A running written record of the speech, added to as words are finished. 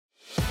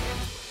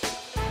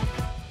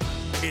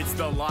It's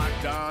the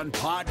Locked On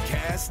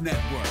Podcast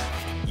Network,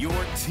 your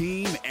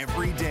team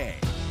every day.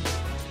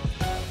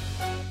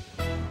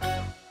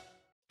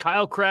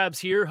 Kyle Krabs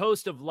here,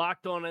 host of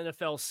Locked On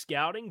NFL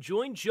Scouting.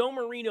 Join Joe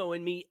Marino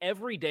and me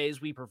every day as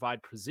we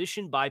provide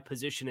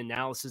position-by-position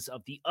analysis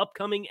of the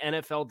upcoming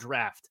NFL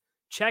Draft.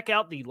 Check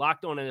out the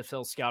Locked On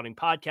NFL Scouting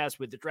podcast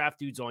with the Draft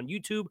Dudes on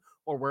YouTube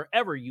or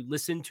wherever you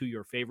listen to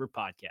your favorite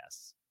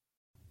podcasts.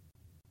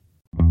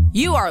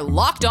 You are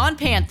Locked On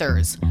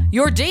Panthers,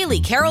 your daily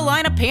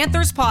Carolina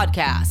Panthers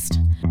podcast.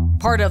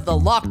 Part of the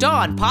Locked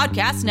On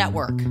Podcast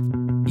Network,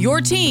 your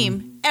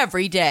team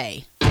every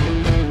day.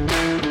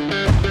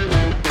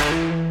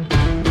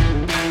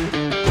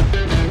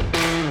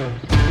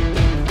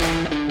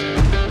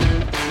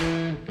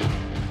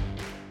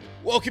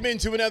 Welcome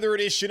into another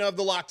edition of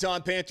the Locked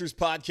On Panthers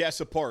podcast,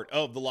 a part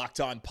of the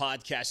Locked On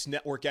Podcast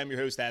Network. I'm your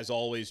host, as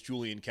always,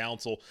 Julian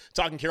Council,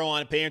 talking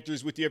Carolina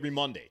Panthers with you every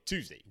Monday,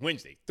 Tuesday,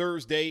 Wednesday,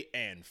 Thursday,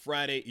 and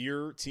Friday.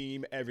 Your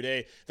team every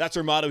day. That's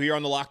our motto here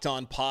on the Locked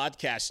On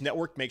Podcast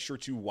Network. Make sure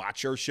to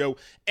watch our show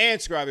and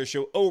subscribe to our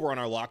show over on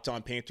our Locked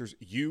On Panthers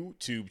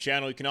YouTube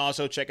channel. You can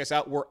also check us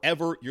out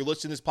wherever you're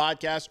listening to this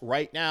podcast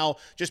right now.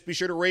 Just be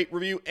sure to rate,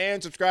 review,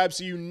 and subscribe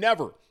so you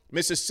never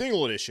miss a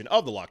single edition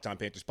of the Locked On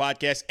Panthers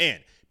podcast.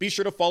 And be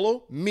sure to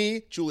follow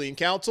me, Julian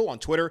Council, on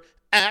Twitter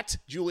at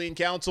Julian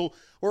Council,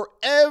 where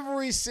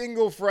every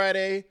single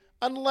Friday,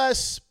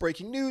 unless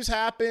breaking news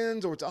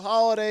happens or it's a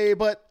holiday,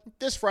 but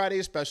this Friday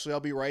especially, I'll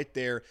be right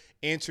there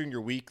answering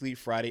your weekly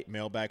Friday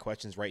mailbag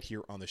questions right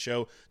here on the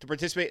show. To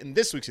participate in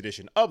this week's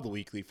edition of the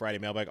weekly Friday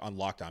mailbag on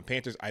Locked On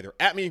Panthers, either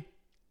at me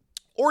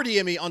or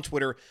DM me on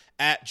Twitter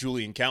at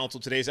Julian Council.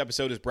 Today's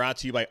episode is brought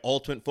to you by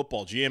Ultimate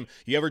Football GM.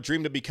 You ever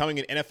dreamed of becoming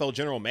an NFL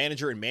general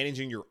manager and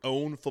managing your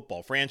own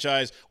football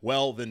franchise?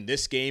 Well, then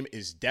this game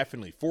is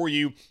definitely for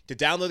you. To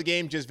download the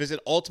game, just visit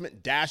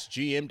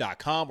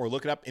ultimate-gm.com or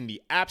look it up in the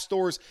app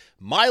stores.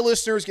 My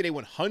listeners get a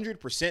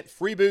 100%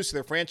 free boost to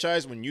their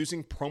franchise when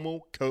using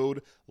promo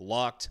code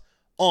LOCKED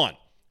ON.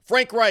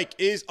 Frank Reich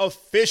is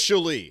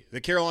officially the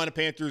Carolina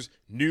Panthers'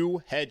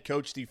 new head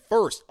coach, the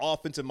first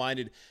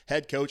offensive-minded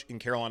head coach in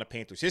Carolina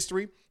Panthers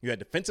history. You had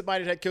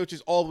defensive-minded head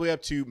coaches all the way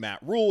up to Matt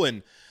Rule,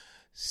 and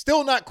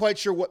still not quite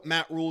sure what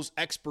Matt Rule's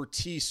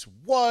expertise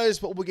was,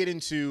 but we'll get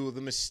into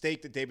the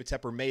mistake that David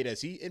Tepper made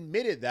as he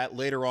admitted that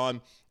later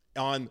on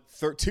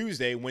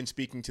Tuesday when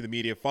speaking to the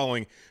media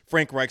following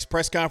Frank Reich's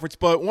press conference.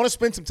 But I want to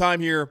spend some time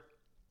here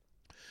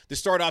to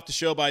start off the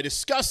show by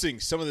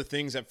discussing some of the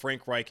things that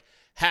Frank Reich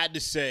had to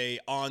say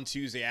on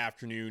Tuesday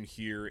afternoon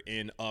here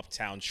in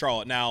Uptown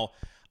Charlotte. Now,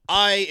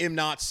 I am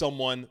not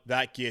someone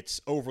that gets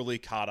overly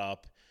caught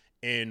up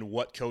in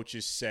what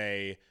coaches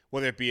say,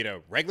 whether it be at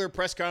a regular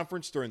press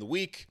conference during the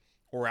week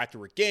or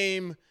after a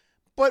game,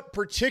 but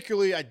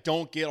particularly I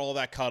don't get all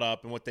that caught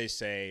up in what they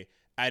say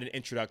at an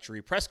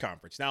introductory press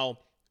conference. Now,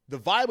 the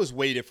vibe was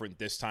way different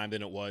this time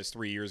than it was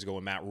 3 years ago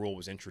when Matt Rule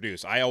was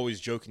introduced. I always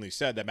jokingly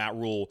said that Matt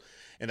Rule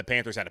and the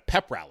Panthers had a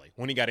pep rally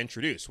when he got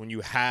introduced. When you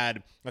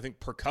had, I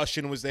think,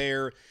 percussion was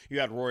there. You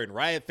had Roy and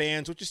Riot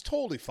fans, which is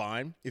totally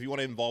fine if you want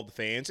to involve the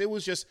fans. It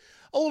was just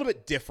a little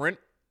bit different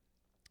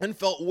and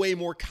felt way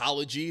more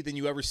college-y than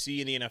you ever see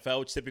in the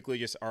NFL. It's typically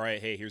just, all right,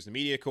 hey, here's the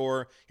media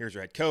corps. Here's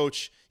your head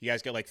coach. You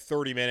guys got like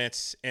 30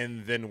 minutes,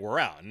 and then we're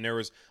out. And there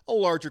was a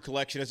larger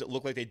collection as it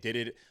looked like they did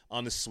it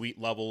on the suite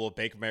level of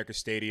Bank of America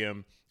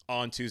Stadium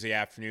on Tuesday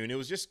afternoon. It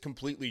was just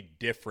completely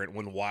different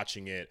when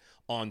watching it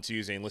on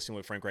Tuesday and listening to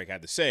what Frank Reich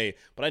had to say.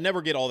 But I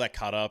never get all that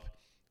caught up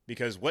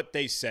because what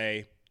they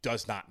say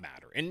does not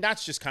matter. And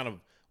that's just kind of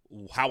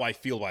how I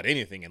feel about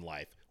anything in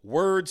life.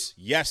 Words,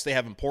 yes, they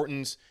have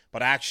importance,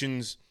 but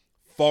actions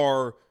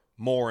far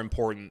more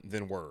important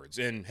than words.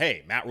 And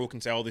hey, Matt Rule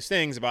can say all these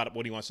things about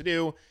what he wants to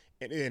do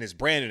in his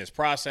brand and his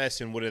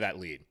process. And what did that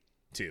lead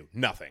to?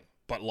 Nothing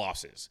but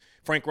losses.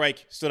 Frank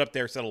Reich stood up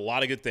there, said a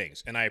lot of good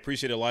things, and I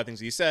appreciated a lot of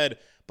things he said,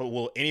 but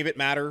will any of it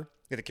matter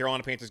if the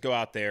Carolina Panthers go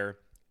out there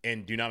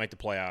and do not make the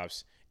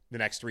playoffs the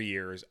next 3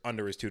 years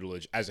under his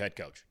tutelage as a head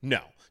coach?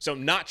 No. So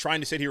I'm not trying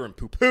to sit here and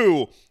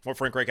poo-poo what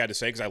Frank Reich had to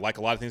say because I like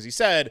a lot of things he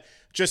said.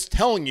 Just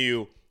telling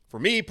you, for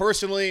me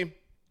personally,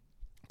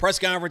 press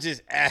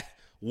conferences,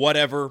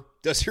 whatever.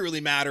 Doesn't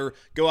really matter.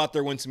 Go out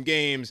there, win some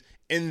games,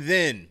 and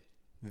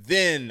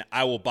then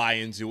I will buy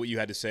into what you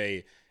had to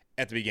say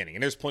at the beginning.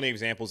 And there's plenty of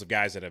examples of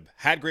guys that have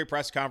had great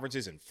press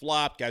conferences and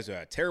flopped, guys who have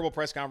had terrible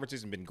press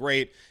conferences and been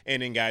great,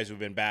 and then guys who have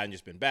been bad and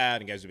just been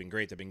bad, and guys who have been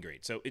great that have been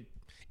great. So it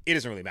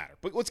doesn't really matter.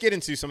 But let's get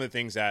into some of the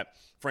things that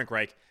Frank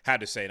Reich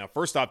had to say. Now,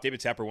 first off,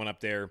 David Tepper went up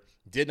there,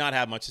 did not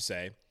have much to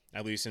say,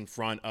 at least in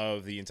front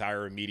of the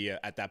entire media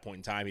at that point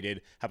in time. He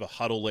did have a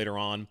huddle later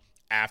on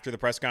after the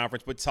press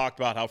conference, but talked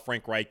about how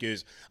Frank Reich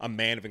is a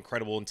man of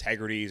incredible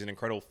integrity, he's an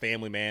incredible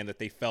family man, that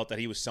they felt that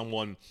he was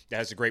someone that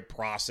has a great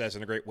process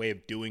and a great way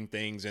of doing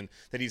things, and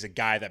that he's a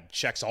guy that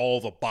checks all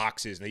the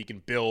boxes, and that he can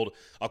build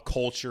a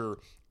culture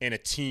and a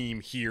team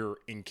here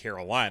in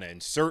Carolina.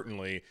 And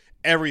certainly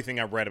everything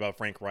I've read about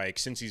Frank Reich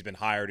since he's been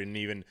hired, and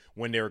even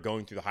when they were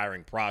going through the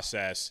hiring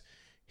process,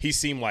 he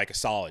seemed like a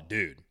solid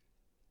dude.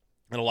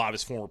 And a lot of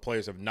his former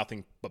players have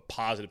nothing but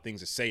positive things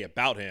to say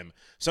about him.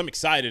 So I'm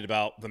excited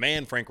about the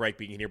man, Frank Reich,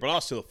 being here, but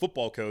also the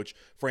football coach,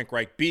 Frank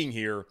Reich, being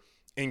here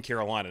in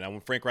Carolina. Now,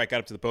 when Frank Reich got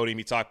up to the podium,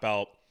 he talked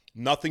about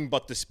nothing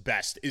but the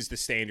best is the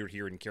standard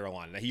here in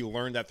Carolina. Now, he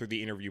learned that through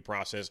the interview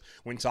process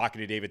when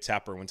talking to David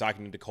Tepper, when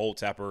talking to Nicole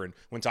Tepper, and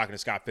when talking to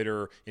Scott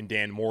Fitter and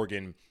Dan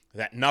Morgan,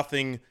 that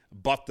nothing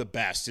but the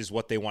best is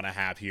what they want to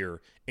have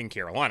here in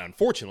Carolina.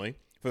 Unfortunately,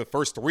 for the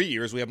first 3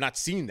 years, we have not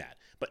seen that.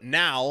 But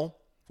now,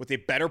 with a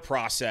better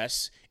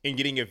process in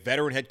getting a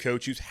veteran head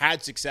coach who's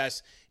had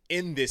success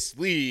in this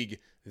league,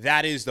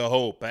 that is the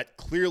hope. But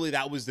clearly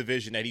that was the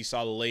vision that he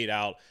saw laid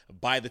out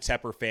by the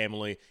Tepper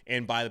family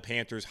and by the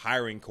Panthers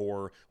hiring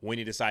core when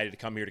he decided to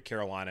come here to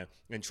Carolina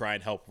and try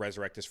and help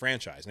resurrect this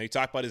franchise. And he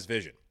talked about his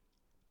vision.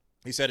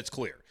 He said it's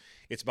clear.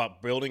 It's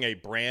about building a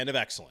brand of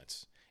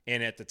excellence.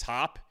 And at the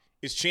top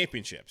is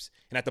championships.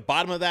 And at the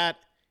bottom of that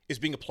is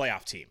being a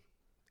playoff team.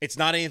 It's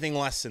not anything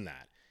less than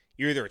that.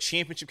 You're either a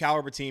championship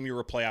caliber team, you're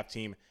a playoff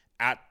team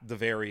at the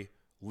very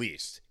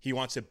least. He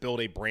wants to build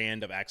a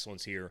brand of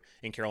excellence here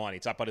in Carolina. He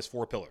talked about his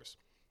 4 pillars.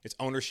 It's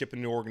ownership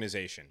in the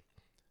organization.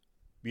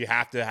 You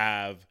have to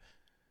have,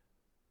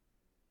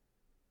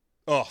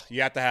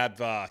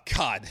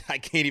 God, I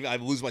can't even, I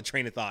lose my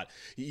train of thought.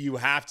 You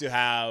have to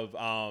have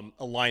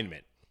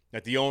alignment,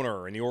 that the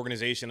owner and the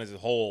organization as a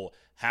whole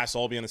has to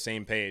all be on the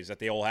same page, that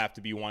they all have to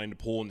be wanting to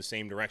pull in the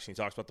same direction. He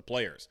talks about the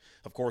players.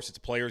 Of course, it's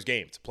a players'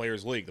 game. It's a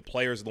players' league. The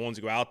players are the ones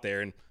who go out there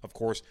and, of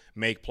course,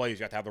 make plays.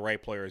 You have to have the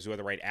right players who have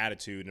the right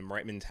attitude and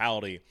right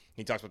mentality.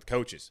 He talks about the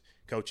coaches.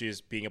 Coaches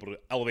being able to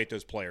elevate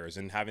those players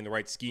and having the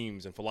right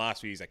schemes and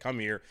philosophies that come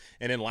here.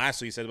 And then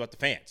lastly, he said about the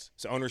fans.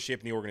 So ownership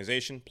in the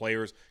organization,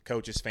 players,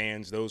 coaches,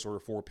 fans, those were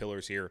 4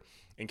 pillars here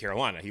in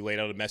Carolina. He laid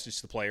out a message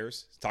to the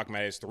players, talking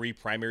about his 3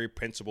 primary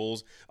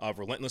principles of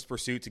relentless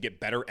pursuit to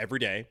get better every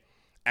day.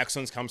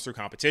 Excellence comes through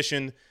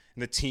competition,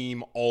 and the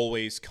team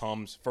always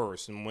comes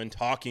first. And when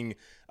talking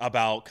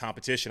about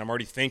competition, I'm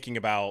already thinking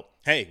about,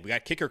 hey, we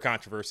got kicker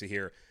controversy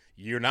here.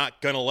 You're not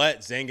going to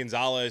let Zane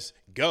Gonzalez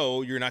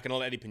go. You're not going to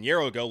let Eddie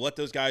Pinheiro go. Let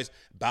those guys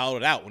battle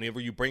it out. Whenever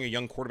you bring a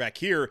young quarterback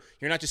here,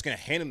 you're not just going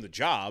to hand him the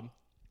job.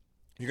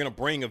 You're going to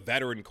bring a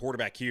veteran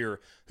quarterback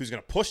here who's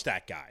going to push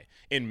that guy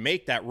and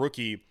make that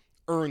rookie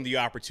earn the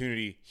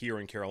opportunity here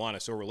in Carolina.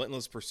 So a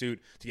relentless pursuit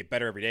to get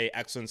better every day.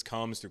 Excellence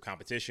comes through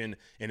competition,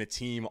 and a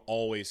team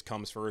always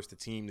comes first. The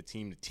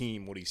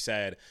team, what he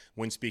said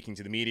when speaking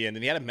to the media. And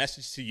then he had a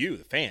message to you,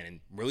 the fan, and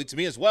really to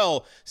me as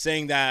well,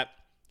 saying that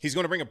he's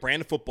going to bring a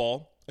brand of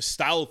football, a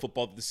style of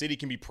football that the city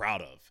can be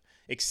proud of.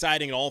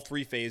 Exciting in all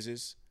 3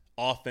 phases: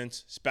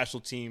 offense, special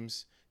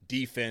teams,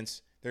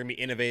 defense. They're going to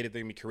be innovative.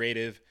 They're going to be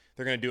creative.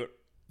 They're going to do it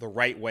the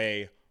right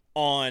way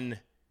on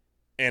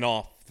and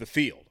off the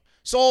field.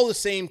 So all the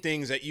same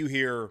things that you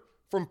hear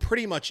from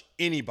pretty much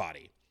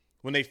anybody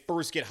when they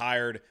first get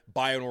hired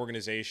by an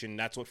organization.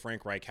 That's what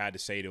Frank Reich had to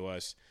say to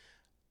us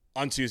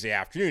on Tuesday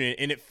afternoon.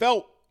 And it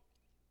felt,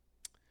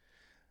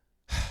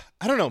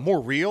 I don't know,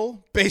 more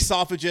real based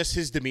off of just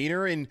his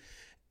demeanor. And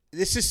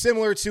this is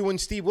similar to when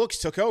Steve Wilks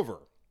took over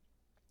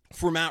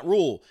for Matt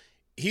Rule.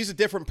 He's a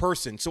different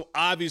person. So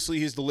obviously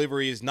his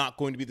delivery is not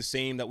going to be the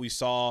same that we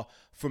saw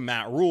from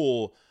Matt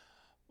Rule.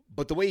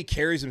 But the way he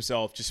carries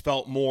himself just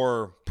felt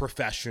more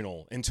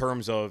professional in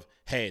terms of,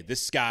 hey,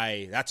 this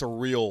guy, that's a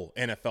real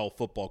NFL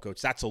football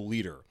coach. That's a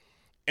leader.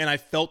 And I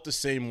felt the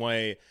same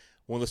way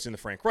when listening to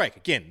Frank Reich.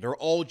 Again, they're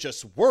all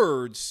just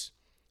words,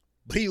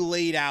 but he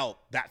laid out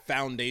that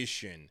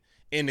foundation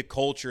in the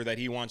culture that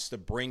he wants to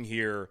bring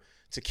here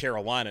to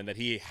Carolina, that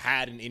he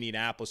had in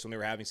Indianapolis when they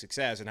were having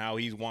success, and how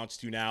he wants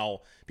to now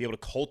be able to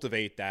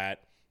cultivate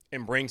that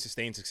and bring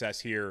sustained success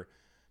here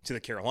to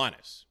the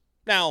Carolinas.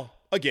 Now,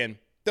 again,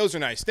 those are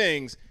nice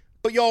things,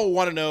 but y'all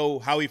want to know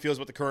how he feels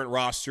about the current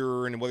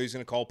roster and whether he's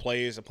going to call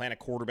plays and plan a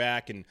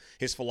quarterback and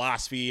his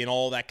philosophy and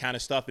all that kind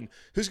of stuff, and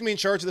who's going to be in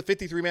charge of the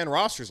 53-man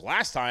rosters.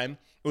 Last time,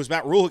 it was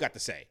Matt Rule who got the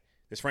say.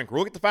 Does Frank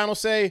Rule get the final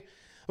say?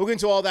 We'll get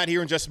into all that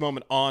here in just a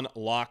moment on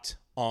Locked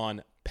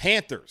on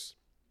Panthers.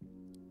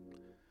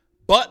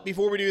 But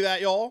before we do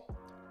that, y'all,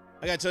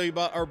 I got to tell you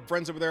about our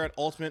friends over there at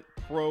Ultimate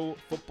Pro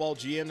Football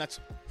GM. That's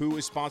who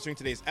is sponsoring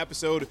today's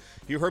episode.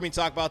 You heard me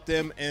talk about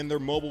them and their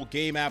mobile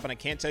game app, and I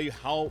can't tell you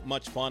how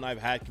much fun I've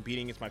had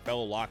competing against my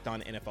fellow Locked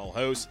On NFL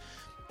hosts.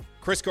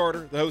 Chris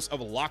Carter, the host of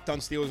Locked On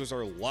Steelers, was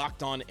our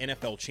Locked On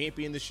NFL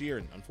champion this year,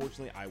 and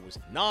unfortunately, I was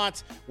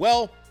not.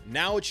 Well,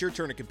 now it's your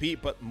turn to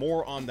compete, but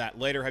more on that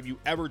later. Have you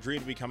ever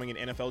dreamed of becoming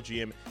an NFL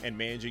GM and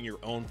managing your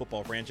own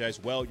football franchise?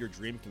 Well, your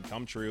dream can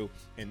come true,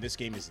 and this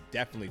game is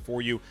definitely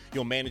for you.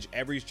 You'll manage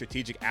every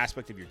strategic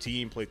aspect of your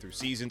team, play through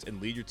seasons, and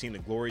lead your team to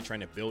glory trying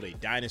to build a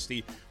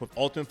dynasty. With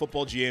Ultimate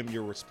Football GM,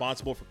 you're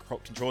responsible for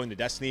controlling the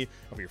destiny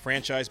of your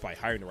franchise by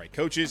hiring the right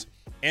coaches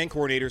and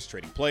coordinators,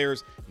 trading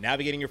players,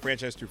 navigating your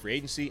franchise through free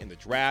agency and the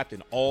draft,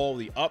 and all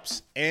the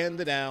ups and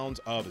the downs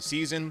of a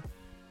season.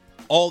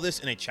 All this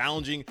in a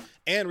challenging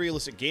and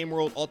realistic game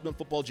world. Ultimate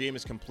Football GM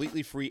is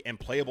completely free and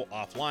playable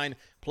offline.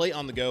 Play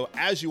on the go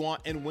as you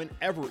want and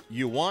whenever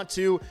you want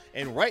to.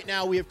 And right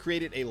now we have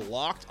created a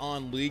Locked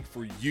On League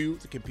for you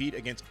to compete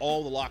against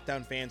all the Locked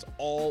On fans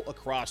all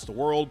across the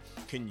world.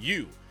 Can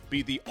you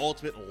be the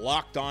ultimate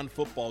Locked On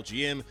Football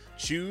GM?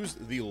 Choose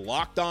the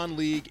Locked On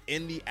League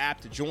in the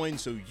app to join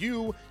so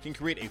you can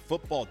create a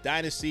football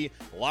dynasty.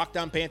 Locked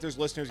On Panthers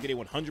listeners get a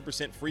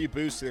 100% free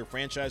boost to their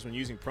franchise when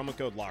using promo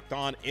code Locked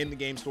On in the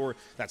game store.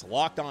 That's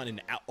Locked On in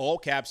all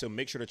caps, so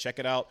make sure to check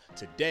it out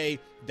today.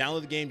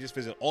 Download the game. Just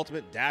visit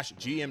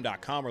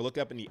ultimate-gm.com or look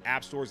up in the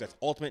app stores. That's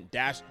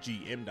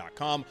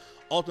ultimate-gm.com.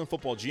 Ultimate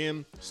Football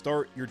GM.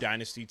 Start your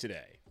dynasty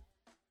today.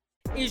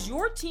 Is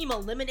your team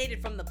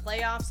eliminated from the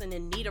playoffs and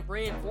in need of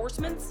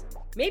reinforcements?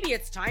 Maybe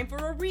it's time for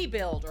a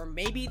rebuild, or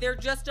maybe they're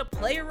just a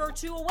player or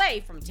two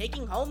away from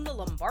taking home the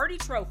Lombardi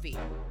Trophy.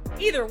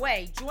 Either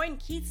way, join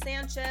Keith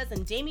Sanchez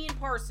and Damian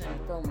Parson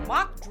for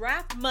Mock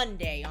Draft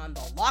Monday on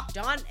the Locked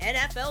On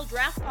NFL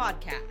Draft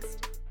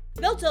Podcast.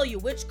 They'll tell you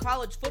which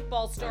college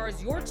football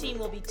stars your team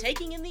will be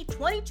taking in the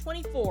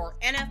 2024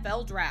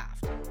 NFL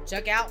Draft.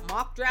 Check out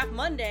Mock Draft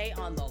Monday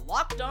on the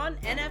Locked On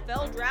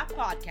NFL Draft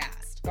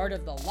Podcast, part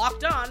of the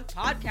Locked On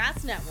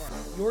Podcast Network.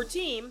 Your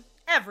team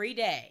every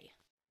day.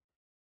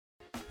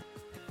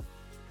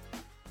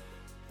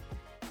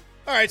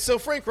 All right, so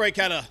Frank Reich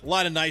had a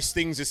lot of nice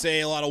things to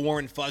say, a lot of warm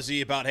and fuzzy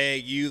about, hey,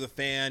 you, the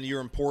fan,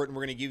 you're important.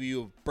 We're going to give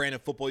you a brand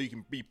of football you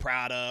can be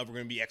proud of. We're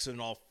going to be excellent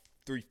in all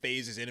three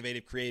phases,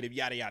 innovative, creative,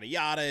 yada, yada,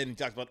 yada. And he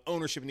talks about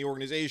ownership in the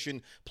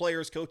organization,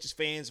 players, coaches,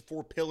 fans,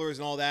 4 pillars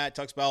and all that.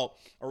 Talks about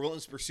a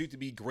relentless pursuit to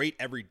be great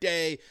every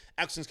day.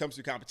 Excellence comes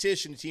through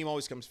competition. The team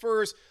always comes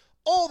first.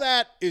 All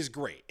that is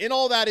great. And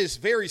all that is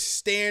very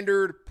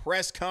standard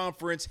press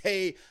conference.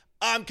 Hey,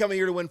 I'm coming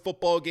here to win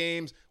football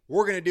games.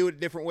 We're going to do it a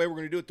different way. We're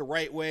going to do it the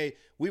right way.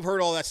 We've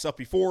heard all that stuff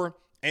before,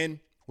 and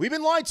we've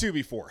been lied to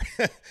before.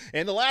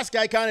 And the last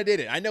guy kind of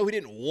did it. I know he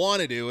didn't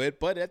want to do it,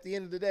 but at the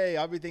end of the day,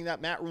 everything that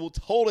Matt Rule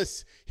told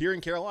us here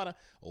in Carolina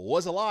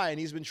was a lie, and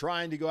he's been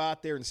trying to go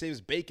out there and save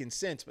his bacon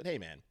since. But hey,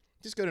 man,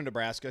 just go to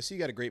Nebraska. So you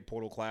got a great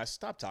portal class.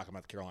 Stop talking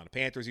about the Carolina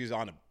Panthers. He was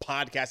on a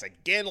podcast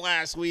again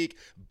last week,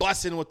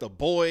 bussing with the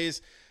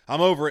boys.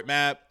 I'm over it,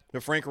 Matt.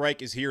 But Frank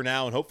Reich is here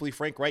now, and hopefully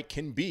Frank Reich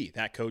can be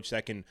that coach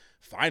that can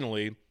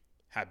finally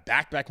have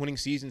back-to-back winning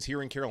seasons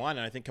here in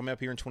Carolina, and I think coming up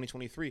here in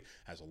 2023,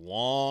 as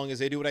long as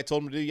they do what I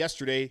told them to do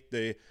yesterday,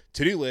 the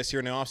to-do list here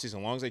in the offseason, as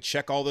long as they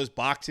check all those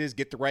boxes,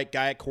 get the right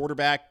guy at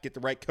quarterback, get the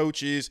right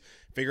coaches,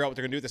 figure out what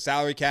they're going to do with the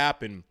salary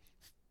cap, and,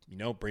 you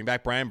know, bring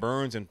back Brian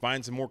Burns and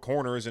find some more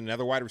corners and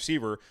another wide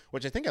receiver,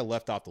 which I think I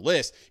left off the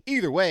list.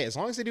 Either way, as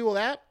long as they do all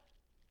that,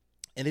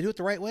 and they do it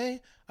the right way,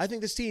 I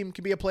think this team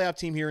can be a playoff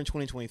team here in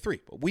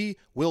 2023. But we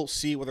will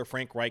see whether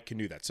Frank Reich can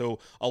do that. So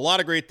a lot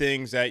of great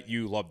things that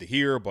you love to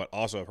hear, but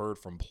also have heard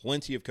from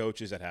plenty of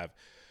coaches that have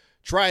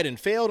tried and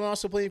failed, and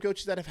also plenty of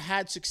coaches that have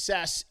had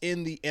success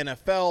in the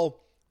NFL.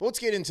 But let's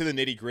get into the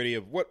nitty-gritty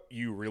of what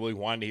you really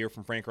wanted to hear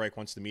from Frank Reich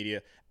once the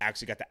media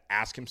actually got to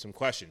ask him some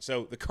questions.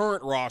 So the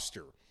current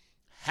roster,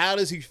 how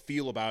does he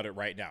feel about it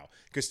right now?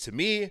 Because to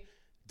me,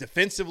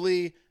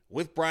 defensively,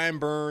 with Brian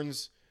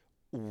Burns,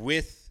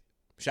 with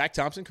Shaq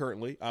Thompson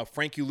currently,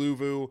 Frankie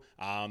Louvu,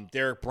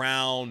 Derek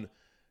Brown,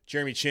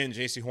 Jeremy Chin,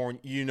 J.C. Horn,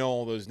 you know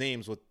all those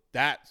names. With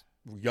that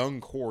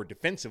young core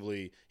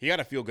defensively, you got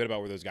to feel good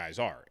about where those guys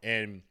are.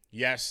 And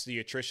yes, the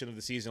attrition of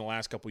the season the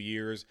last couple of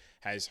years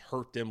has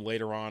hurt them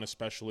later on,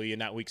 especially in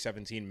that Week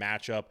 17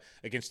 matchup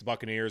against the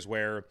Buccaneers,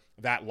 where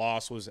that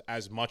loss was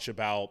as much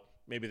about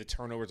maybe the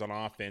turnovers on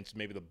offense,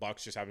 maybe the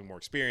Bucs just having more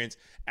experience,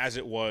 as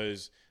it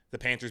was the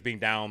Panthers being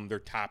down their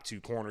top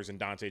 2 corners in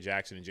Dante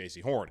Jackson and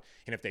J.C. Horn.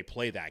 And if they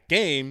play that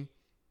game,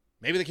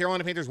 maybe the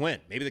Carolina Panthers win.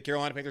 Maybe the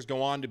Carolina Panthers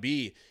go on to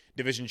be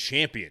division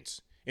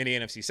champions in the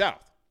NFC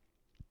South.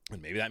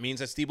 And maybe that means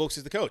that Steve Wilkes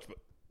is the coach, but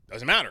it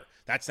doesn't matter.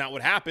 That's not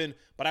what happened.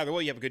 But either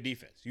way, you have a good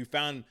defense. You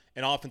found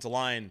an offensive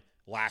line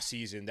last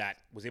season that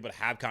was able to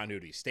have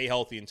continuity, stay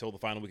healthy until the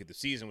final week of the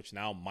season, which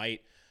now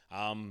might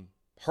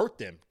hurt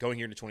them going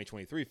here into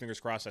 2023. Fingers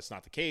crossed that's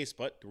not the case,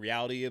 but the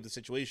reality of the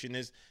situation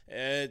is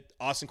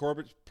Austin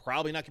Corbett's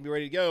probably not going to be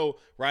ready to go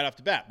right off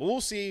the bat. But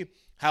we'll see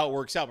how it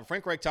works out. But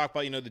Frank Reich talked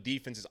about, the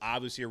defense is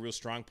obviously a real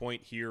strong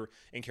point here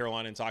in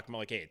Carolina, and talking about,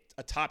 like, hey,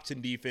 a top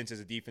 10 defense is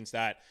a defense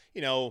that,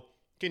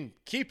 can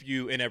keep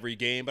you in every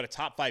game, but a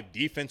top 5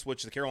 defense,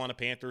 which the Carolina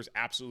Panthers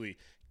absolutely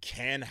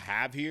can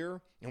have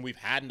here, and we've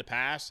had in the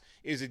past,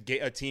 is a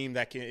team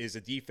that is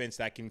a defense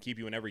that can keep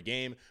you in every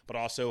game, but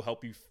also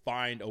help you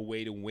find a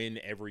way to win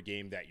every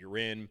game that you're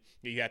in.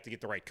 You have to get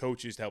the right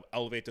coaches to help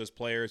elevate those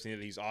players,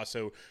 and he's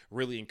also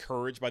really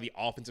encouraged by the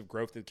offensive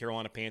growth that the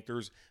Carolina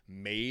Panthers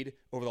made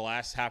over the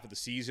last half of the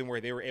season,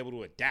 where they were able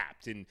to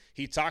adapt. And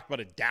he talked about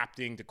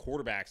adapting to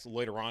quarterbacks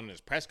later on in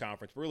his press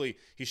conference. Really,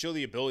 he showed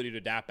the ability to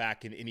adapt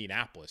back in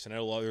Indianapolis. And I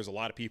know there's a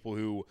lot of people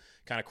who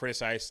kind of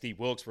criticize Steve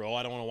Wilkes for,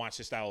 I don't want to watch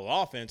this style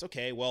of offense.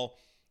 Okay, well,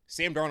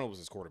 Sam Darnold was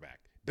his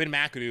quarterback. Ben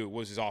McAdoo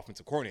was his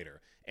offensive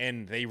coordinator.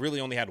 And they really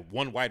only had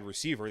one wide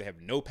receiver. They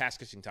have no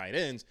pass-catching tight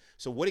ends.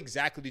 So what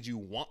exactly did you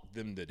want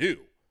them to do?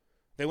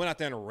 They went out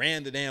there and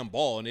ran the damn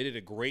ball, and they did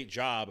a great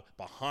job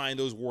behind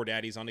those war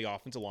daddies on the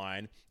offensive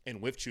line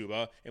and with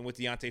Chuba and with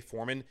Deontay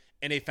Foreman,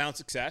 and they found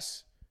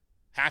success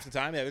half the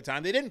time. The other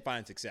time, they didn't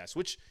find success,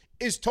 which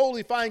is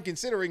totally fine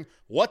considering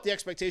what the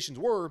expectations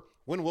were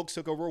when Wilkes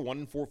took over a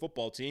 1-4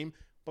 football team.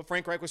 But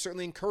Frank Reich was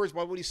certainly encouraged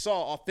by what he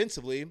saw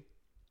offensively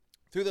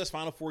through those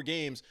final 4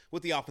 games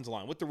with the offensive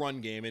line, with the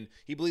run game, and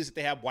he believes that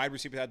they have wide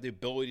receivers that have the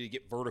ability to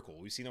get vertical.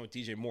 We've seen that with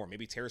DJ Moore.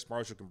 Maybe Terrace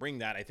Marshall can bring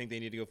that. I think they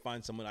need to go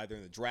find someone either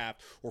in the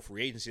draft or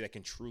free agency that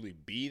can truly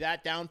be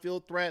that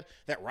downfield threat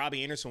that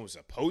Robbie Anderson was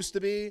supposed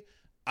to be.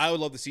 I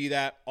would love to see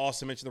that.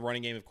 Also mentioned the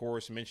running game, of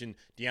course. Mentioned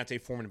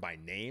Deontay Foreman by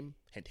name.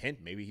 Hint, hint.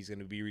 Maybe he's going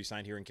to be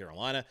re-signed here in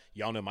Carolina.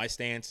 Y'all know my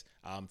stance.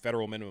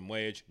 Federal minimum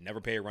wage. Never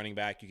pay a running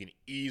back. You can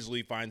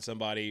easily find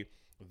somebody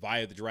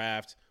via the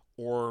draft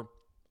or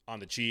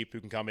on the cheap who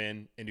can come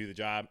in and do the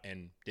job.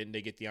 And didn't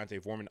they get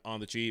Deontay Foreman on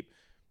the cheap?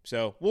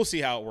 So we'll see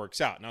how it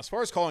works out. Now, as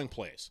far as calling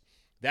plays,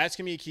 that's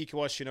going to be a key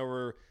question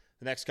over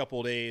the next couple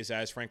of days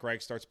as Frank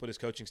Reich starts to put his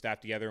coaching staff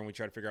together and we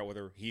try to figure out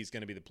whether he's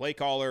going to be the play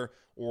caller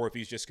or if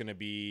he's just going to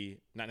be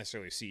not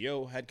necessarily a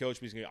CEO head coach,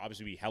 but he's going to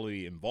obviously be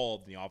heavily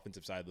involved in the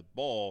offensive side of the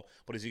ball.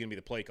 But is he going to be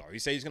the play caller? He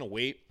says he's going to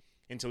wait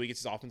until he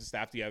gets his offensive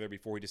staff together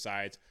before he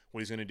decides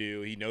what he's going to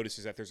do. He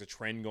notices that there's a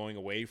trend going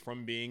away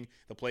from being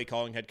the play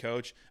calling head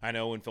coach. I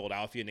know in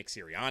Philadelphia, Nick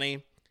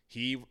Sirianni,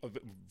 he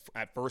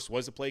at first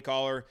was the play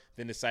caller,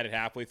 then decided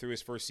halfway through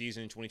his first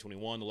season in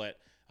 2021 to let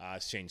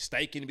Shane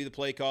Steichen to be the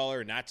play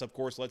caller, and that's, of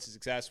course, led to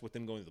success with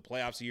them going to the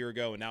playoffs a year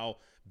ago and now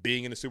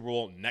being in the Super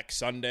Bowl next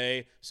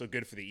Sunday. So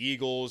good for the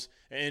Eagles.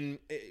 And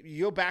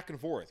you go back and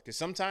forth because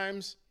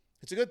sometimes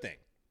it's a good thing.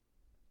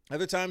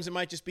 Other times it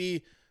might just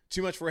be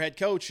too much for a head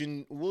coach,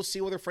 and we'll see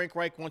whether Frank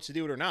Reich wants to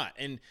do it or not.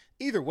 And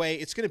either way,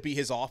 it's going to be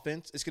his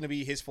offense. It's going to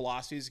be his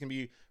philosophy. It's going to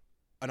be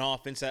an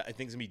offense that I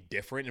think is going to be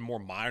different and more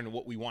modern than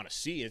what we want to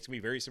see. It's going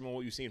to be very similar to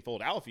what you see in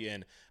Philadelphia.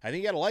 And I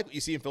think you got to like what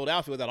you see in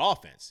Philadelphia with that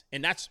offense.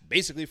 And that's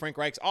basically Frank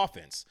Reich's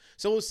offense.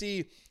 So we'll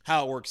see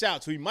how it works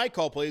out. So he might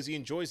call plays. He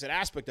enjoys that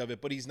aspect of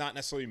it, but he's not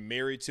necessarily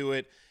married to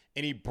it.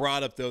 And he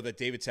brought up, though, that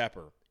David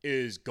Tepper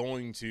is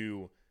going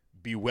to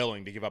be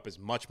willing to give up as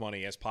much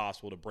money as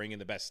possible to bring in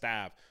the best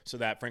staff so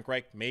that Frank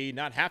Reich may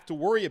not have to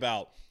worry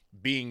about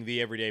being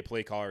the everyday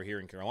play caller here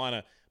in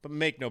Carolina. But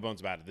make no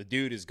bones about it, the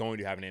dude is going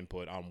to have an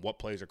input on what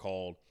plays are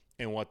called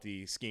and what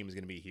the scheme is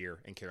going to be here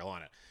in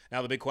Carolina.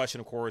 Now, the big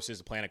question, of course, is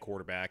the plan at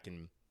quarterback.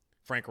 And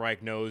Frank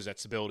Reich knows that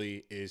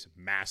stability is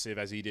massive,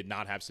 as he did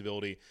not have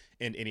stability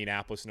in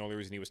Indianapolis. And the only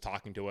reason he was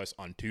talking to us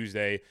on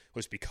Tuesday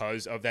was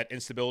because of that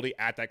instability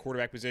at that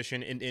quarterback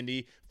position in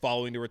Indy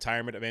following the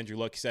retirement of Andrew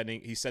Luck.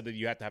 He said that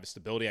you have to have a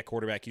stability at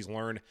quarterback. He's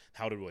learned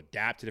how to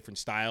adapt to different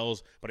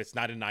styles, but it's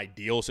not an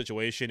ideal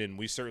situation. And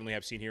we certainly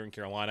have seen here in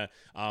Carolina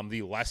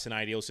the less than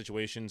ideal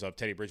situations of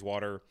Teddy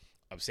Bridgewater,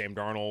 of Sam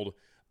Darnold,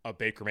 of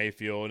Baker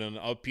Mayfield, and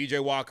of P.J.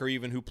 Walker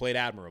even, who played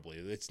admirably.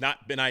 It's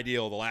not been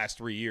ideal the last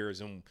 3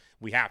 years, and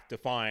we have to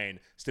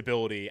find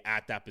stability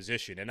at that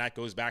position. And that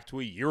goes back to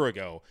a year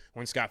ago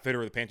when Scott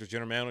Fitterer, the Panthers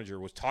general manager,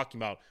 was talking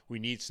about we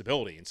need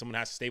stability, and someone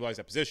has to stabilize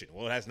that position.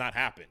 Well, it has not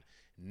happened.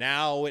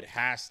 Now it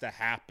has to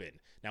happen.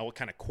 Now, what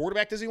kind of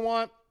quarterback does he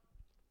want?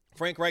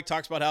 Frank Reich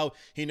talks about how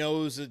he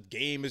knows the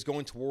game is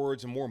going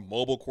towards a more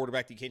mobile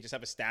quarterback. You can't just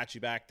have a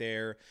statue back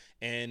there,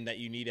 and that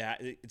you need to have,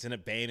 it's an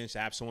advantage to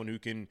have someone who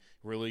can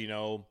really,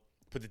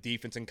 put the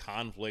defense in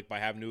conflict by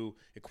having to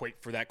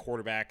equate for that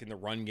quarterback in the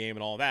run game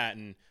and all that.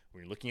 And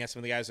when you're looking at some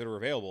of the guys that are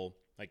available,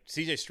 like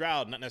C.J.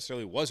 Stroud, not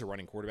necessarily was a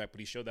running quarterback, but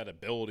he showed that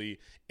ability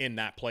in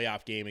that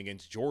playoff game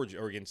against Georgia,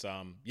 or against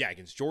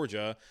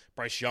Georgia.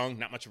 Bryce Young,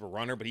 not much of a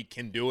runner, but he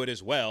can do it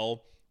as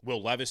well.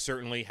 Will Levis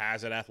certainly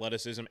has that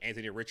athleticism.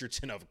 Anthony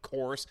Richardson, of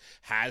course,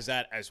 has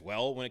that as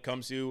well when it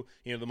comes to,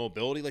 the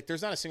mobility. Like,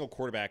 there's not a single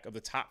quarterback of the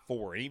top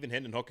 4, and even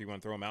Hendon Hooker, you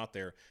want to throw him out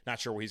there, not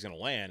sure where he's going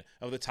to land,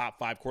 of the top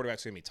 5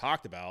 quarterbacks going to be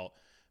talked about,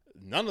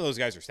 none of those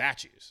guys are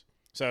statues.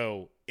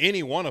 So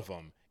any one of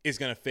them is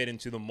going to fit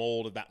into the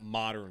mold of that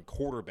modern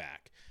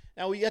quarterback.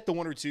 Now, we have to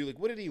wonder, too, like,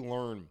 what did he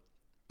learn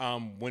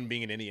when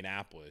being in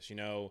Indianapolis?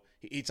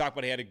 He talked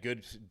about he had a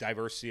good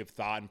diversity of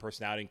thought and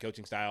personality and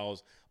coaching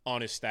styles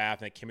on his staff,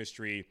 and that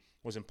chemistry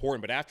was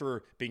important. But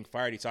after being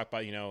fired, he talked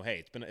about,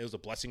 hey, it was a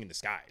blessing in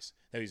disguise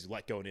that he's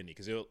let go in Indy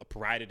because it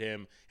provided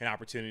him an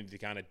opportunity to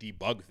kind of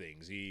debug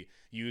things. He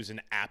used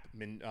an app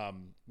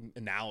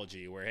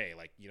analogy where, hey,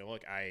 like, you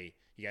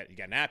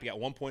got an app, you got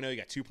 1.0, you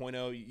got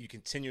 2.0. You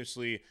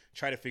continuously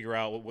try to figure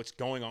out what's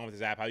going on with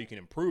his app, how you can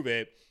improve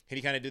it. And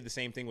he kind of did the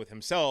same thing with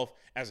himself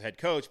as a head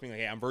coach, being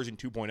like, hey, I'm version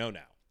 2.0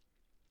 now.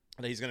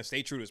 And he's going to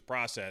stay true to his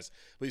process,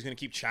 but he's going to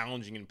keep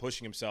challenging and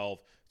pushing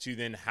himself to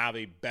then have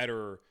a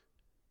better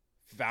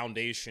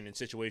foundation and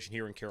situation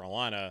here in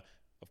Carolina.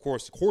 Of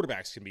course, the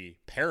quarterbacks can be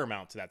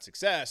paramount to that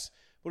success,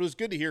 but it was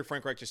good to hear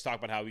Frank Reich just talk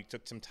about how he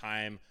took some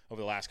time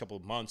over the last couple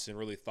of months and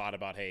really thought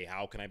about, hey,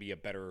 how can I be a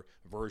better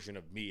version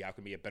of me? How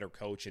can I be a better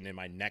coach? And in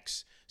my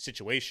next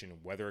situation,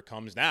 whether it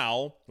comes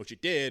now, which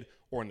it did,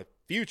 or in the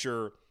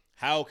future,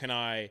 how can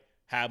I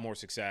have more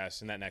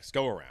success in that next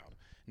go-around?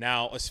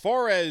 Now, as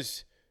far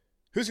as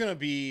who's going to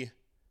be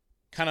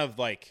kind of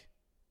like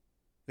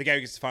the guy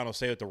who gets the final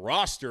say with the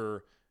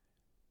roster.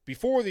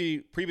 Before, the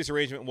previous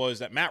arrangement was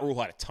that Matt Rule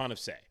had a ton of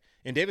say.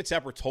 And David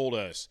Tepper told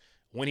us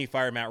when he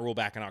fired Matt Rule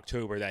back in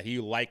October that he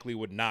likely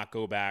would not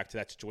go back to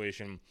that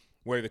situation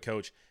where the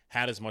coach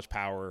had as much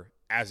power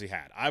as he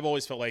had. I've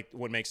always felt like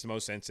what makes the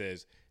most sense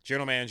is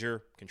general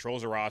manager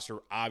controls the roster.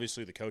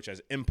 Obviously, the coach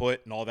has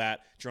input and all that.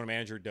 General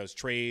manager does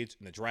trades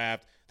and the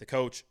draft. The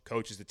coach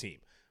coaches the team.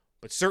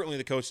 But certainly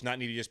the coach does not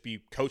need to just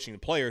be coaching the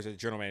players that the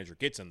general manager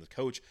gets them. The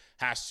coach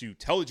has to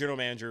tell the general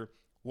manager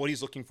what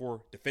he's looking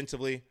for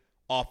defensively,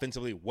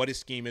 offensively, what his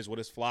scheme is, what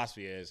his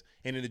philosophy is,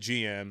 and then the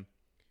GM,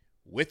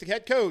 with the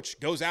head coach,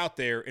 goes out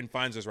there and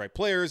finds those right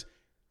players.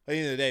 At the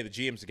end of the day, the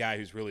GM's the guy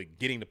who's really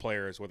getting the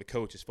players, where the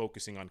coach is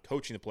focusing on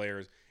coaching the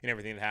players and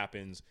everything that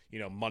happens,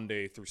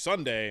 Monday through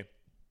Sunday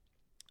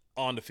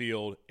on the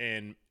field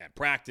and at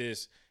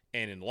practice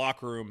and in the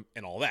locker room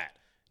and all that.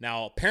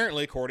 Now,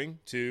 apparently, according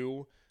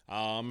to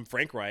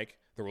Frank Reich,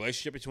 the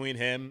relationship between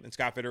him and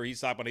Scott Fitterer,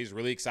 he's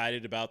really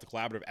excited about the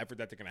collaborative effort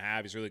that they're going to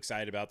have. He's really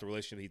excited about the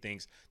relationship he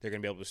thinks they're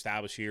going to be able to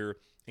establish here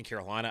in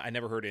Carolina. I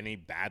never heard any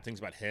bad things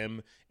about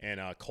him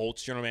and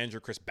Colts general manager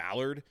Chris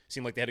Ballard.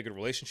 Seemed like they had a good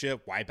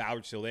relationship. Why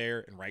Ballard's still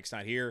there and Reich's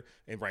not here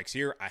and Reich's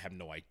here, I have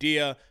no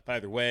idea. But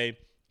either way,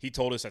 he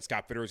told us that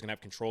Scott Fitterer is going to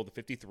have control of the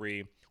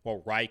 53,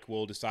 while Reich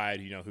will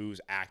decide,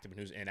 who's active and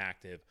who's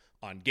inactive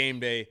on game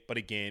day. But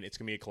again, it's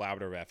going to be a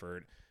collaborative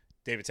effort.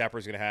 David Tepper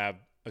is going to have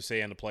a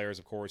say on the players,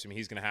 of course. I mean,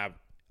 he's going to have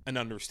an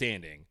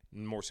understanding,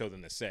 more so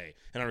than the say,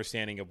 an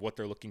understanding of what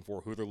they're looking for,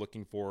 who they're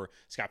looking for.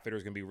 Scott Fitterer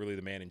is going to be really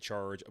the man in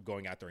charge of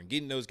going out there and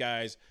getting those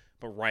guys.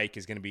 But Reich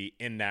is going to be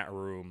in that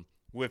room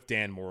with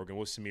Dan Morgan,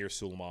 with Samir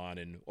Suleiman,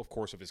 and, of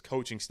course, with his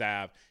coaching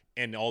staff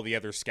and all the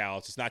other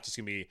scouts. It's not just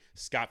going to be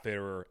Scott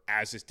Fitterer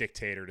as this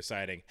dictator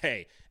deciding,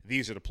 hey,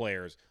 these are the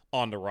players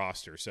on the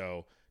roster.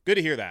 So good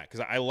to hear that,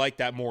 because I like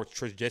that more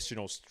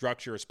traditional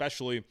structure,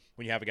 especially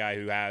when you have a guy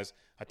who has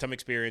a ton of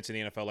experience in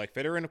the NFL like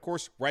Fitterer, and, of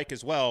course, Reich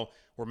as well,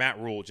 where Matt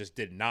Rule just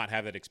did not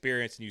have that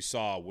experience. And you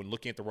saw when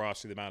looking at the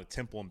roster, the amount of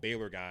Temple and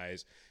Baylor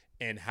guys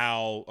and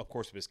how, of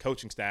course, of his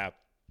coaching staff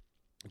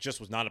just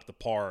was not up to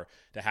par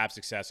to have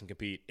success and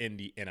compete in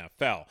the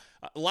NFL.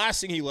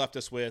 Last thing he left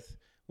us with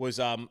was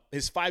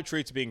his 5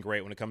 traits of being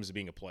great when it comes to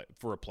being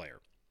for a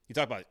player. He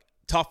talked about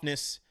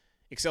toughness,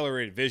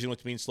 accelerated vision,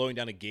 which means slowing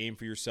down a game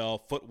for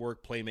yourself,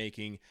 footwork,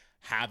 playmaking,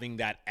 having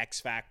that X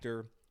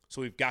factor.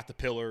 So we've got the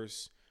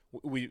pillars.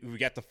 We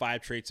got the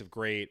 5 traits of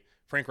great.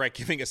 Frank Reich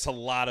giving us a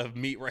lot of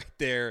meat right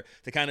there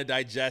to kind of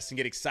digest and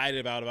get excited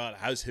about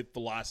how's his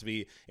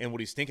philosophy and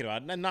what he's thinking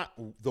about, and not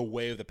the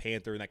way of the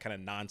Panther and that kind of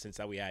nonsense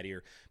that we had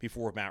here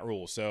before with Matt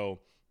Rule. So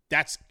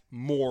that's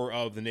more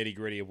of the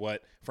nitty-gritty of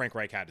what Frank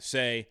Reich had to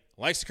say.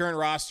 Likes the current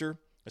roster,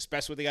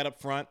 especially what they got up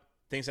front.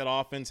 Thinks that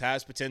offense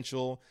has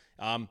potential.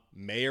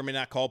 May or may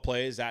not call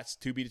plays. That's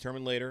to be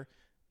determined later.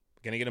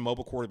 Going to get a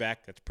mobile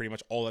quarterback. That's pretty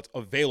much all that's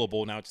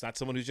available. Now, it's not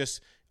someone who's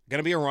just going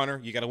to be a runner.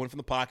 You got to win from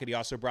the pocket. He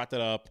also brought that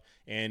up,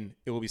 and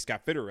it will be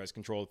Scott Fitterer as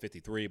control of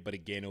 53, but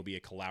again, it will be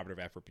a collaborative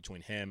effort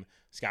between him,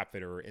 Scott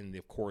Fitterer, and,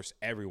 of course,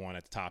 everyone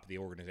at the top of the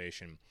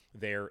organization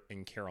there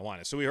in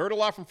Carolina. So we heard a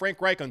lot from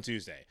Frank Reich on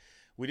Tuesday.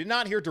 We did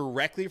not hear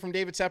directly from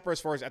David Tepper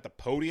as far as at the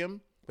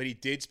podium, but he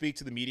did speak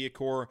to the media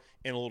corps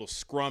in a little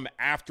scrum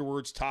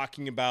afterwards,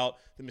 talking about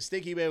the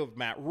mistake he made with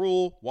Matt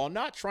Rule, while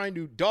not trying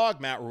to dog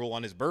Matt Rule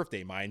on his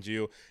birthday, mind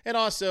you, and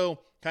also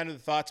kind of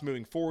the thoughts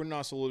moving forward, and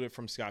also a little bit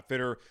from Scott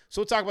Fitterer.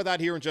 So we'll talk about that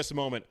here in just a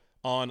moment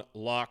on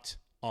Locked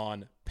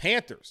on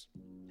Panthers.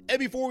 And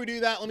before we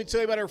do that, let me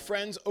tell you about our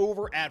friends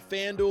over at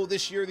FanDuel.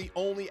 This year, the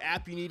only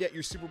app you need at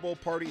your Super Bowl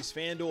party is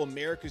FanDuel,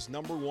 America's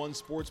 #1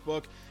 sports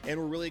book. And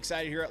we're really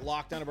excited here at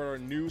Locked On about our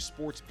new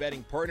sports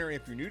betting partner. And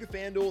if you're new to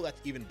FanDuel, that's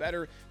even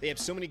better. They have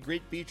so many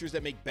great features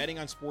that make betting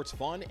on sports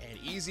fun and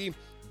easy.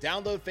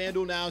 Download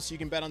FanDuel now so you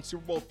can bet on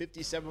Super Bowl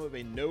 57 with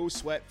a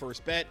no-sweat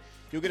first bet.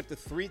 You'll get up to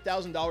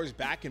 $3,000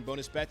 back in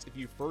bonus bets if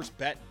your first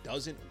bet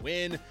doesn't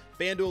win.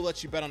 FanDuel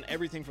lets you bet on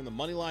everything from the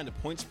money line to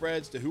point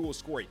spreads to who will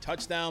score a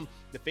touchdown.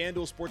 The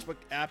FanDuel Sportsbook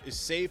app is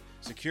safe,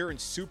 secure, and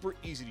super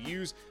easy to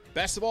use.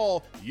 Best of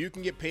all, you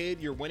can get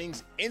paid your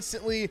winnings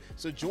instantly.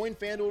 So join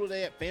FanDuel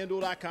today at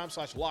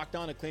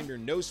FanDuel.com/lockedon and claim your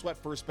no-sweat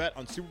first bet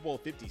on Super Bowl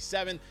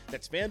 57.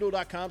 That's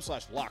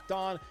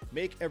FanDuel.com/lockedon.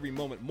 Make every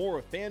moment more.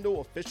 A FanDuel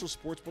official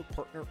sportsbook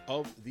partner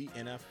of the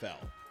NFL.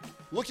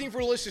 Looking for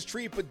a delicious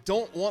treat but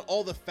don't want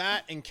all the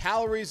fat and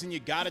calories, and you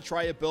got to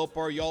try a Built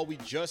Bar, y'all. We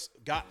just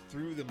got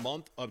through the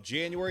month of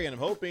January, and I'm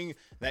hoping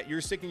that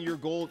you're sticking to your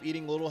goal of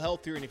eating a little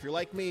healthier. And if you're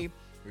like me,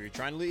 or you're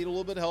trying to eat a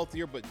little bit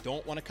healthier but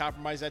don't want to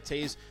compromise that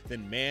taste,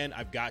 then man,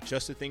 I've got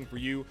just the thing for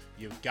you.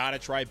 You've got to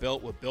try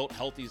Built. What Built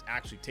Healthy is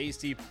actually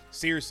tasty.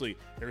 Seriously,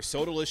 they're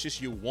so delicious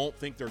you won't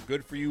think they're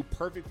good for you.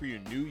 Perfect for your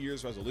New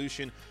Year's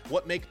resolution.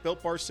 What makes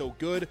Built Bars so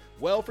good?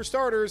 Well, for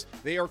starters,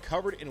 they are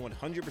covered in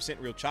 100%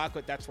 real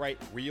chocolate. That's right,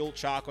 real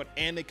chocolate.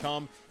 And they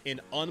come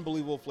in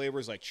unbelievable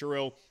flavors like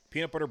churro,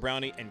 peanut butter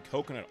brownie, and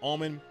coconut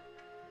almond.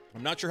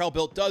 I'm not sure how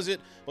Built does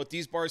it, but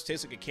these bars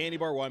taste like a candy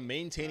bar while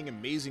maintaining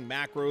amazing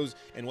macros.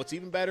 And what's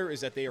even better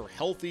is that they are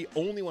healthy,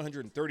 only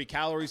 130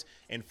 calories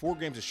and 4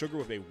 grams of sugar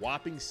with a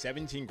whopping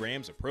 17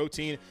 grams of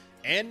protein.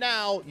 And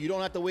now you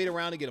don't have to wait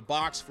around to get a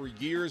box. For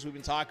years, we've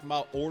been talking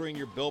about ordering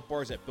your Built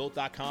bars at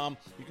Built.com.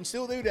 You can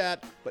still do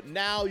that, but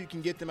now you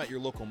can get them at your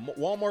local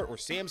Walmart or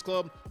Sam's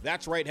Club.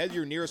 That's right. Head to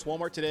your nearest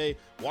Walmart today,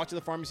 walk to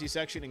the pharmacy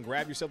section, and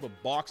grab yourself a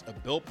box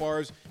of Built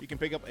bars. You can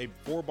pick up a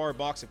 4-bar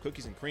box of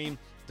cookies and cream,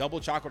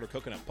 double chocolate or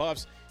coconut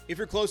puffs. If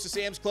you're close to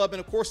Sam's Club and,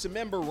 of course, a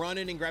member, run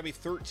in and grab a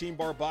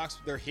 13-bar box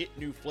with their hit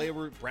new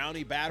flavor,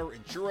 brownie batter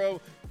and churro.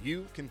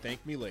 You can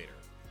thank me later.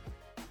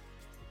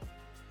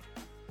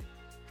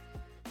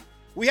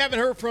 We haven't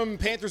heard from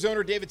Panthers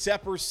owner David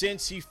Tepper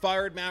since he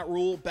fired Matt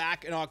Rule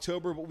back in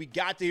October, but we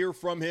got to hear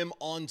from him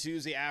on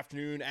Tuesday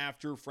afternoon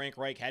after Frank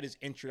Reich had his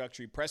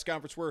introductory press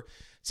conference, where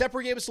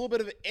Tepper gave us a little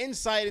bit of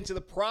insight into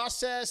the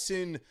process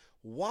and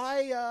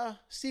why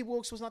Steve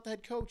Wilkes was not the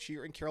head coach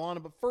here in Carolina.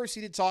 But first, he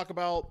did talk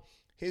about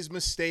his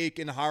mistake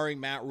in hiring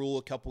Matt Rule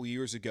a couple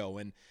years ago.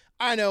 And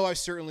I know I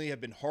certainly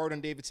have been hard on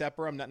David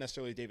Tepper. I'm not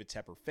necessarily a David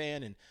Tepper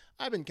fan, and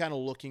I've been kind of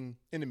looking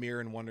in the mirror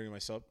and wondering to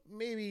myself,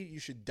 maybe you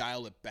should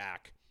dial it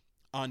back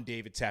on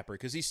David Tepper,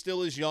 because he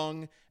still is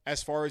young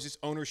as far as his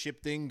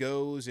ownership thing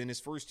goes. In his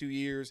first 2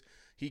 years,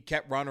 he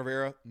kept Ron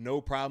Rivera, no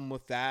problem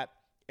with that.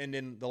 And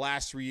then the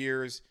last 3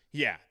 years,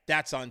 yeah,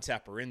 that's on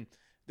Tepper. And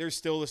there's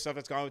still the stuff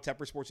that's gone with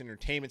Tepper Sports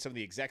Entertainment, some of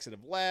the execs that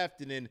have left,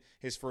 and then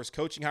his first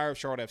coaching hire of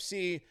Charlotte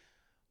FC.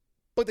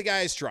 But the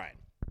guy is trying.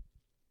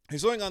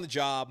 He's learning on the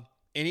job,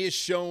 and he has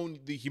shown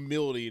the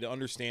humility to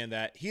understand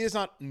that he does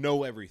not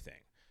know everything.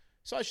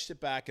 So I should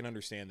sit back and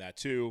understand that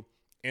too,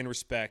 and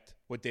respect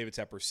what David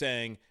Tepper is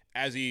saying,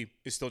 as he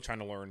is still trying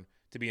to learn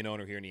to be an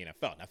owner here in the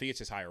NFL. Now, if he gets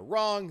his hire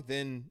wrong,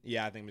 then,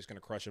 yeah, I think I'm just going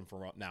to crush him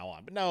from now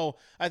on. But no,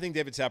 I think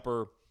David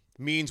Tepper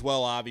means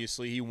well,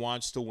 obviously. He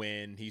wants to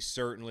win. He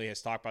certainly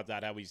has talked about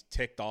that, how he's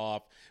ticked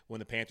off when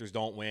the Panthers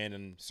don't win,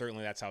 and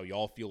certainly that's how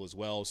y'all feel as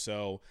well.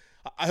 So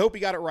I hope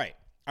he got it right.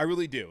 I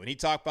really do. And he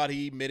talked about,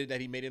 he admitted that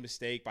he made a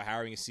mistake by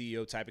hiring a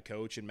CEO type of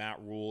coach in Matt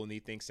Rule, and he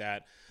thinks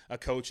that a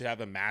coach should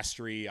have a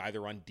mastery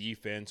either on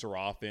defense or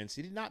offense.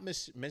 He did not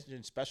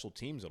mention special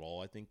teams at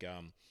all. I think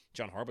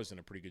John Harbaugh's done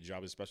a pretty good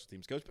job as special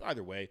teams coach. But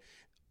either way,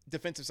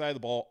 defensive side of the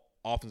ball,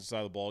 offensive side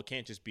of the ball, it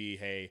can't just be,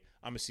 hey,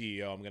 I'm a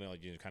CEO, I'm going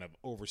to kind of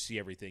oversee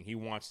everything. He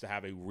wants to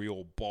have a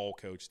real ball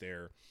coach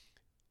there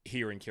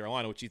here in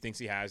Carolina, which he thinks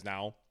he has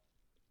now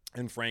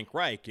in Frank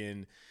Reich.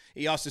 And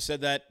he also said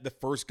that the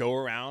first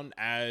go-around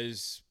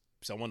as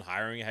someone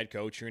hiring a head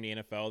coach here in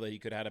the NFL, that he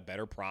could have had a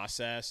better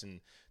process, and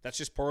that's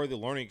just part of the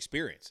learning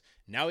experience.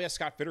 Now he has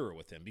Scott Fitterer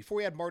with him. Before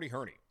he had Marty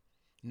Herney.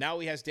 Now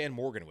he has Dan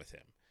Morgan with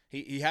him.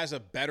 He has a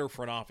better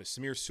front office.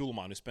 Samir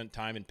Suleiman, who spent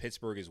time in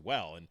Pittsburgh as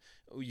well. And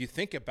you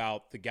think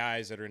about the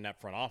guys that are in that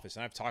front office,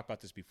 and I've talked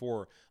about this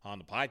before on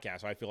the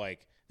podcast, so I feel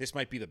like this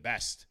might be the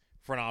best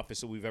front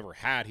office that we've ever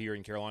had here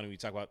in Carolina. We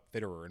talk about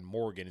Fitterer and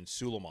Morgan and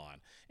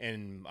Suleiman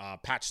and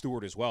Pat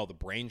Stewart as well, the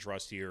brain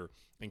trust here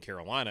in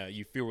Carolina.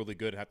 You feel really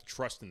good and have to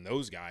trust in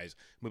those guys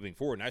moving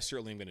forward, and I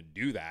certainly am going to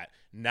do that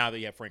now that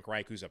you have Frank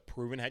Reich, who's a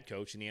proven head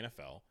coach in the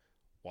NFL.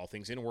 While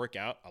things didn't work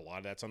out, a lot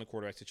of that's on the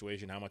quarterback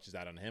situation. How much is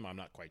that on him? I'm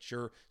not quite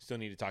sure. Still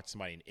need to talk to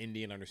somebody in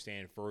Indy and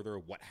understand further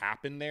what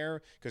happened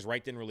there, because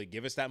Reich didn't really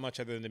give us that much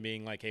other than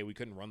being like, hey, we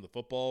couldn't run the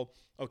football.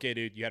 Okay,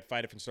 dude, you had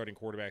 5 different starting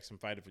quarterbacks in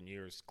 5 different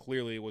years.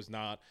 Clearly it was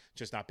not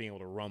just not being able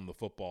to run the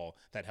football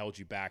that held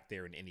you back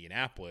there in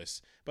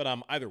Indianapolis. But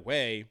either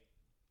way,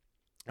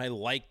 I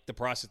like the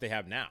process they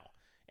have now.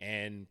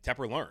 And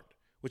Tepper learned,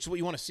 which is what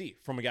you want to see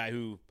from a guy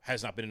who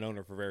has not been an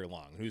owner for very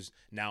long, who's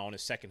now on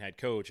his second head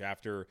coach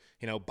after,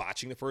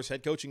 botching the first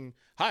head coaching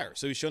hire.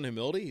 So he's shown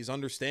humility. He's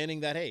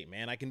understanding that, hey,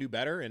 man, I can do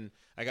better, and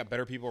I got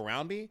better people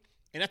around me,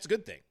 and that's a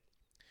good thing.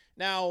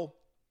 Now,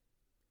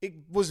 it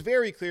was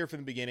very clear from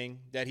the beginning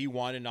that he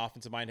wanted an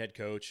offensive-minded head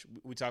coach.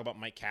 We talk about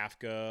Mike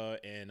Kafka,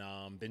 and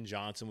Ben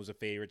Johnson was a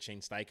favorite. Shane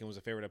Steichen was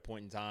a favorite at a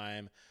point in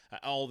time.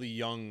 All the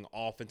young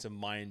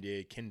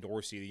offensive-minded, Ken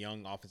Dorsey, the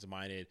young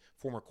offensive-minded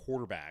former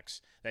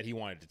quarterbacks that he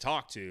wanted to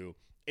talk to,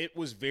 it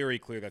was very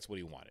clear that's what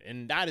he wanted.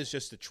 And that is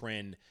just a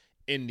trend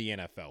in the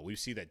NFL. We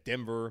see that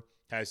Denver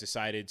has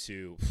decided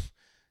to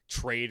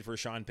trade for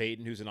Sean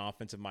Payton, who's an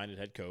offensive-minded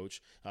head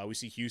coach. We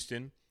see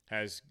Houston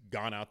has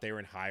gone out there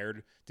and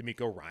hired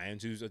D'Amico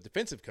Ryans, who's a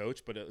defensive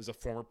coach, but is a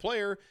former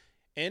player.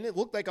 And it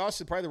looked like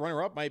Austin, probably the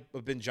runner-up, might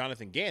have been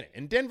Jonathan Gannon.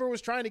 And Denver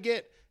was trying to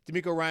get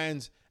D'Amico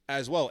Ryans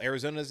as well.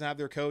 Arizona doesn't have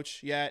their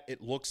coach yet.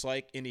 It looks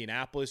like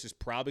Indianapolis is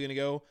probably going to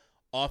go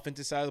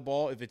offensive side of the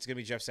ball. If it's going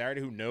to be Jeff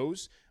Saturday, who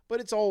knows? But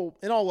it's all,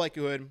 in all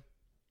likelihood,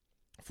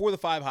 4 of the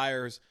 5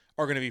 hires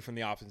are going to be from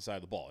the offensive side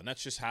of the ball. And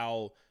that's just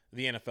how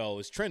the NFL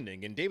is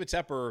trending. And David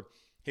Tepper,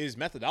 his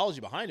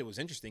methodology behind it was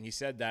interesting. He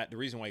said that the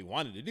reason why he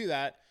wanted to do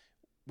that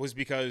was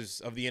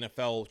because of the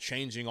NFL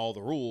changing all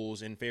the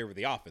rules in favor of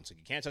the offense. Like,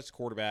 you can't touch the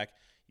quarterback,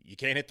 you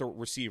can't hit the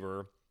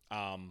receiver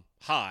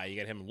high, you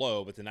get him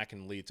low, but then that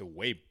can lead to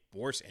way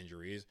worse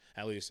injuries,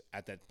 at least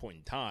at that point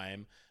in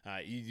time.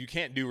 You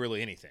can't do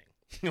really anything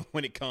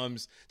when it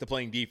comes to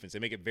playing defense. They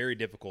make it very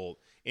difficult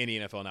in the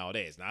NFL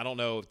nowadays. Now, I don't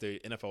know if the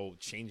NFL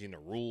changing the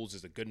rules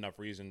is a good enough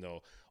reason to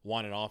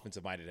want an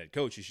offensive-minded head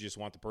coach. You should just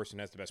want the person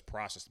who has the best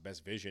process, the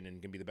best vision,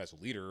 and can be the best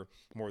leader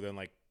more than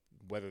like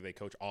whether they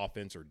coach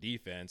offense or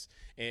defense.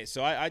 And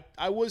so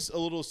I was a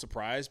little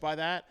surprised by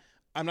that.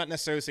 I'm not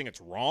necessarily saying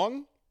it's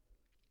wrong,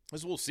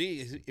 as we'll see.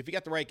 If you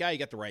got the right guy, you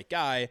got the right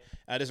guy.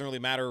 It doesn't really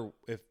matter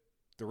if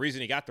the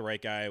reason he got the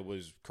right guy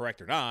was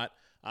correct or not.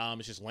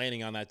 It's just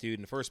landing on that dude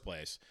in the first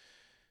place.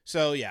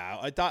 So, yeah,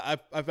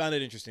 I found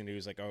it interesting. He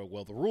was like, oh,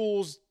 well, the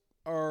rules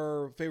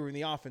are favoring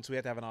the offense. We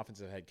have to have an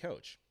offensive head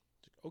coach.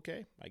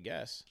 Okay, I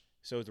guess.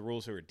 So if the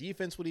rules are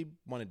defense, would he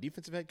want a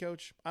defensive head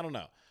coach? I don't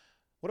know.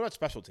 What about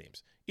special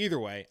teams? Either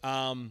way,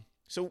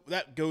 so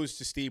that goes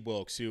to Steve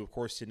Wilks, who, of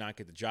course, did not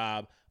get the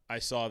job. I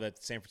saw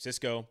that San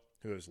Francisco,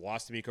 who has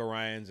lost to D'Amico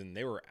Ryans, and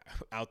they were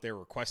out there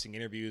requesting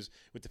interviews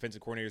with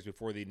defensive coordinators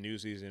before the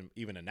news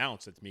even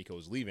announced that D'Amico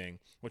was leaving,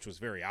 which was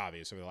very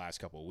obvious over the last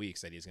couple of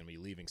weeks that he's going to be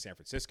leaving San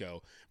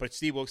Francisco. But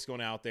Steve Wilks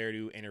going out there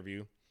to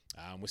interview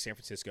with San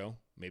Francisco.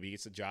 Maybe he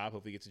gets a job.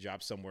 Hopefully he gets a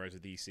job somewhere as a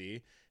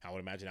DC. I would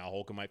imagine Al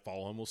Holcomb might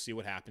follow him. We'll see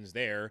what happens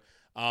there.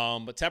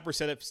 But Tepper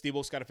said that Steve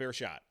Wilks got a fair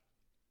shot.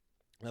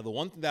 Now, the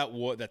one thing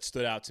that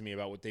stood out to me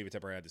about what David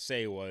Tepper had to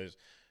say was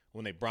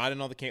when they brought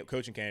in all the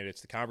coaching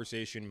candidates, the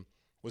conversation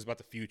was about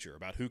the future,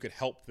 about who could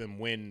help them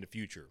win in the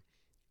future.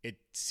 It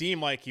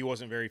seemed like he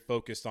wasn't very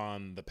focused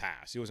on the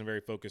past. He wasn't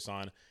very focused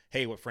on,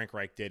 hey, what Frank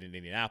Reich did in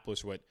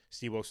Indianapolis, what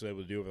Steve Wilks was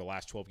able to do over the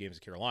last 12 games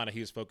in Carolina. He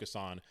was focused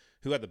on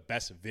who had the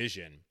best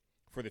vision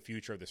for the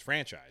future of this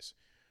franchise.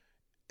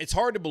 It's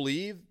hard to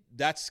believe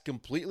that's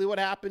completely what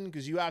happened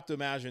because you have to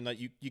imagine that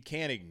you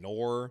can't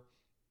ignore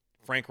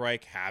Frank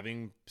Reich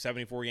having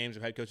 74 games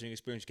of head coaching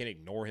experience. You can't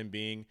ignore him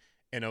being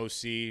an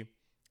OC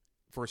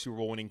for a Super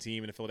Bowl winning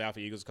team in the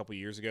Philadelphia Eagles a couple of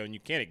years ago, and you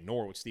can't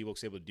ignore what Steve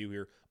Wilks was able to do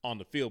here on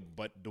the field.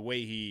 But the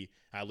way he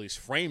at least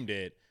framed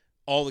it,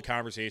 all the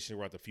conversations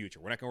were about the future.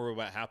 We're not going to worry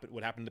about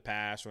what happened in the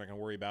past. We're not going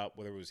to worry about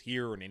whether it was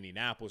here or in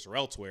Indianapolis or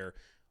elsewhere.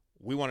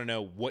 We want to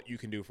know what you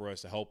can do for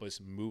us to help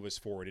us move us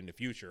forward in the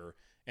future.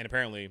 And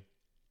apparently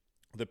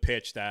the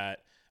pitch that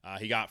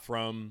he got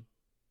from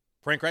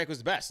Frank Reich was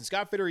the best. And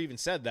Scott Fitter even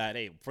said that,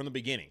 hey, from the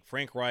beginning,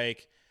 Frank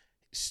Reich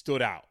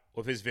stood out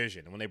with his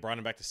vision. And when they brought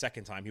him back the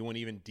second time, he went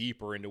even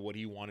deeper into what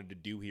he wanted to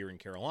do here in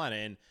Carolina.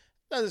 And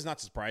that does not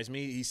surprise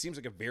me. He seems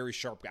like a very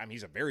sharp guy. I mean,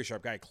 he's a very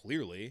sharp guy,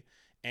 clearly.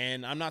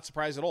 And I'm not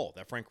surprised at all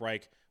that Frank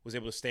Reich was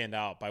able to stand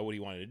out by what he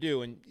wanted to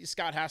do. And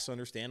Scott has to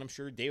understand, I'm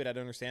sure David had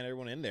to understand,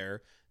 everyone in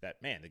there,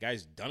 that, man, the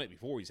guy's done it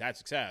before. He's had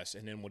success.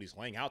 And then what he's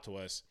laying out to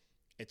us,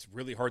 it's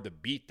really hard to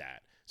beat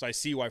that. So I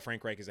see why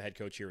Frank Reich is a head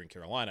coach here in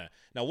Carolina.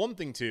 Now, one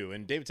thing too,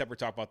 and David Tepper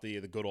talked about the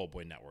good old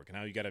boy network and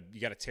how you got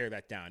to tear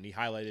that down. He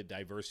highlighted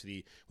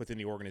diversity within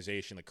the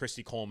organization, like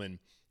Christy Coleman,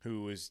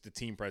 who is the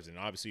team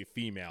president, obviously a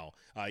female.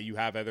 You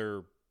have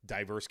other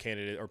diverse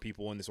candidate or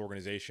people in this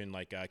organization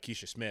like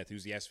Keisha Smith,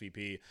 who's the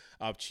SVP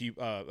of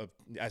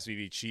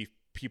Chief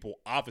People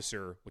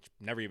Officer, which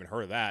never even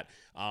heard of that,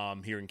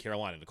 here in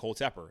Carolina. Nicole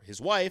Tepper, his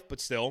wife,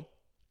 but still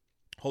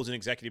holds an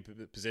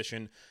executive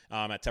position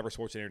at Tepper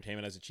Sports and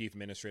Entertainment as a chief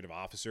administrative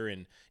officer.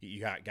 And you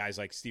got guys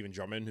like Stephen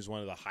Drummond, who's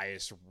one of the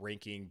highest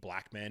ranking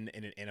black men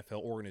in an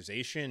NFL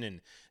organization. And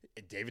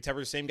David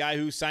Tepper is the same guy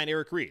who signed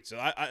Eric Reed. So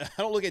I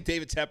don't look at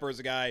David Tepper as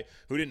a guy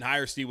who didn't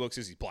hire Steve Wilks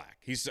because he's black.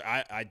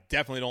 I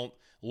definitely don't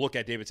look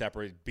at David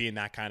Tepper as being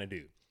that kind of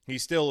dude.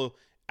 He's still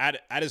at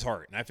his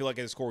heart. And I feel like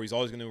at his core, he's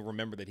always going to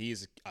remember that he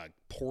is a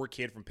poor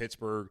kid from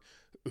Pittsburgh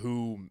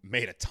who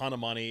made a ton of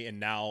money and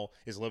now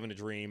is living a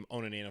dream,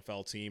 owning an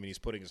NFL team, and he's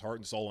putting his heart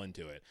and soul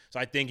into it. So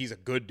I think he's a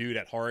good dude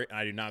at heart, and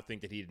I do not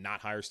think that he did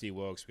not hire Steve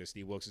Wilks because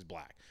Steve Wilks is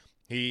black.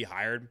 He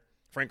hired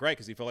Frank Reich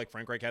because he felt like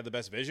Frank Reich had the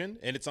best vision,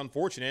 and it's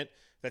unfortunate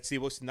that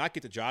Steve Wilks did not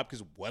get the job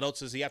because what else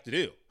does he have to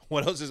do?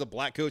 What else does a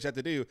black coach have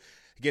to do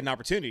to get an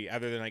opportunity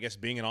other than, I guess,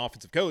 being an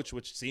offensive coach,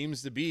 which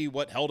seems to be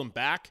what held him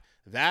back?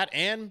 That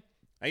and,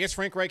 I guess,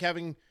 Frank Reich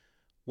having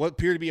what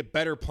appeared to be a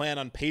better plan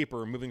on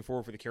paper moving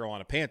forward for the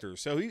Carolina Panthers.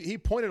 So he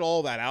pointed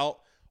all that out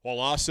while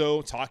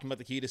also talking about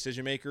the key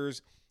decision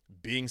makers,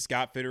 being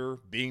Scott Fitter,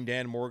 being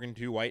Dan Morgan,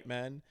 two white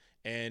men.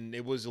 And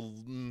it was,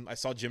 I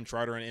saw Jim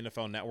Trotter on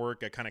NFL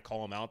Network. I kind of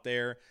call him out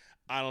there.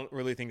 I don't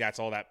really think that's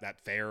all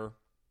that fair.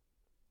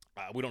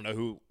 We don't know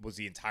who was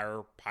the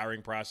entire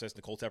hiring process.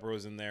 Nicole Tepper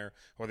was in there.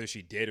 Whether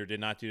she did or did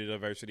not do the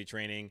diversity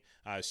training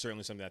is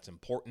certainly something that's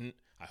important.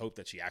 I hope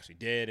that she actually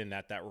did and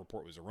that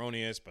report was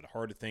erroneous, but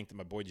hard to think that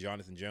my boy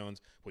Jonathan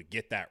Jones would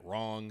get that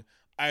wrong.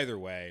 Either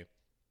way,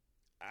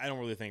 I don't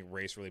really think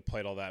race really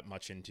played all that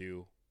much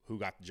into who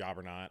got the job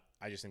or not.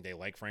 I just think they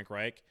like Frank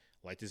Reich,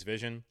 liked his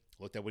vision,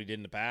 looked at what he did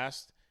in the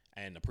past,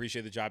 and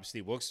appreciate the job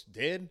Steve Wilks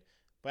did.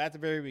 But at the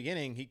very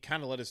beginning, he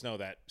kind of let us know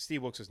that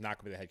Steve Wilks was not going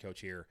to be the head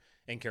coach here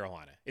in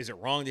Carolina. Is it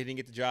wrong that he didn't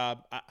get the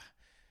job?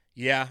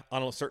 Yeah,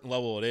 on a certain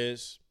level it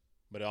is.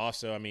 But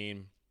also, I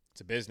mean,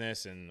 it's a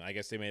business, and I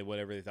guess they made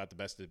whatever they thought the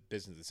best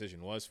business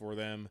decision was for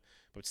them.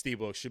 But Steve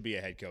Wilks should be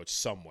a head coach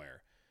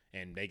somewhere.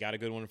 And they got a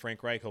good one in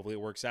Frank Reich. Hopefully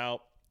it works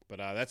out. But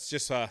that's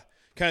just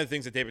kind of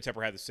things that David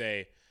Tepper had to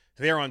say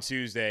there on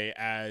Tuesday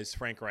as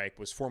Frank Reich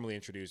was formally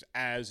introduced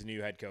as the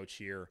new head coach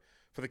here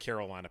for the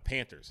Carolina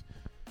Panthers.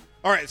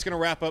 All right, it's going to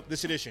wrap up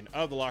this edition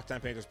of the Locked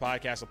On Panthers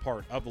podcast, a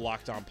part of the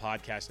Locked On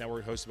Podcast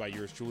Network, hosted by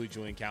yours truly,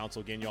 Julian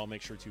Council. Again, y'all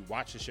make sure to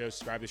watch the show,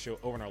 subscribe to the show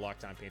over on our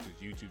Locked On Panthers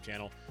YouTube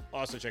channel.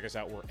 Also, check us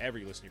out wherever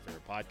you listen to your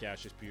favorite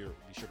podcast. Just be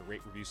sure to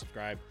rate, review,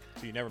 subscribe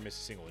so you never miss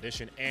a single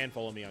edition. And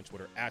follow me on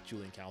Twitter at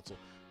Julian Council,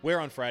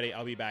 where on Friday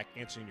I'll be back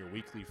answering your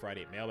weekly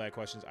Friday mailbag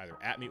questions either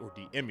at me or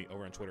DM me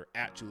over on Twitter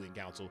at Julian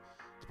Council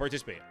to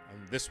participate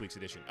on this week's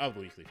edition of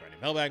the weekly Friday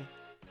mailbag.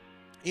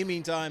 In the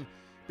meantime,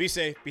 be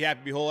safe, be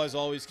happy, be whole as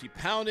always, keep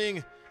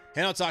pounding,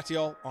 and I'll talk to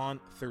y'all on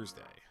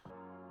Thursday.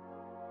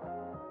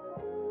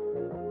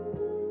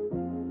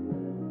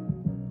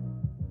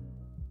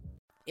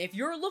 If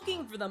you're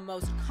looking for the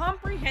most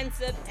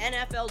comprehensive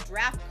NFL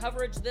draft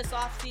coverage this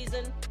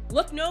offseason,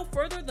 look no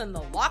further than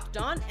the Locked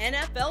On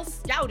NFL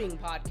Scouting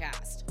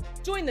Podcast.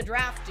 Join the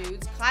draft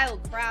dudes, Kyle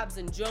Krabs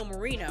and Joe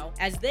Marino,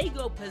 as they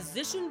go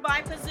position by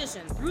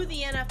position through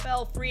the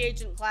NFL free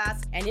agent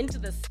class and into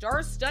the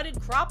star-studded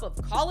crop of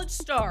college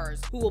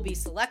stars who will be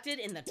selected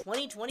in the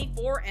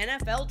 2024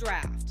 NFL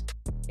Draft.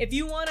 If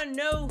you want to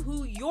know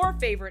who your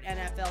favorite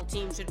NFL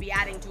team should be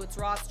adding to its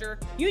roster,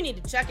 you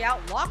need to check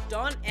out Locked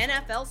On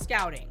NFL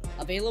Scouting,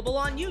 available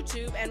on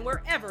YouTube and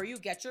wherever you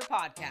get your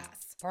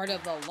podcasts. Part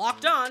of the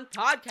Locked On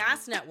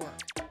Podcast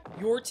Network,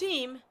 your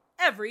team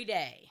every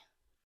day.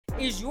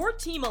 Is your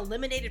team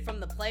eliminated from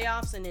the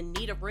playoffs and in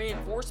need of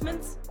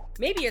reinforcements?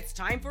 Maybe it's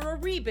time for a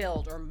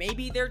rebuild, or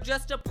maybe they're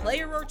just a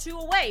player or two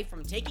away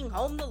from taking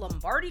home the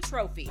Lombardi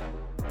Trophy.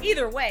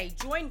 Either way,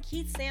 join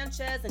Keith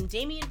Sanchez and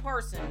Damian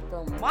Parson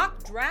for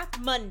Mock Draft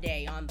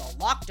Monday on the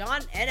Locked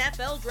On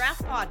NFL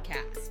Draft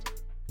Podcast.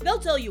 They'll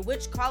tell you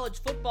which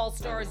college football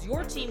stars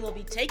your team will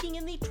be taking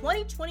in the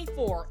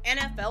 2024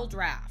 NFL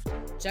Draft.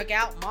 Check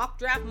out Mock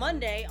Draft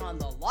Monday on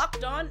the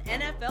Locked On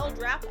NFL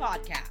Draft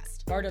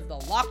Podcast, part of the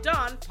Locked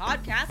On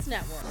Podcast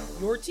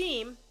Network, your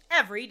team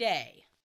every day.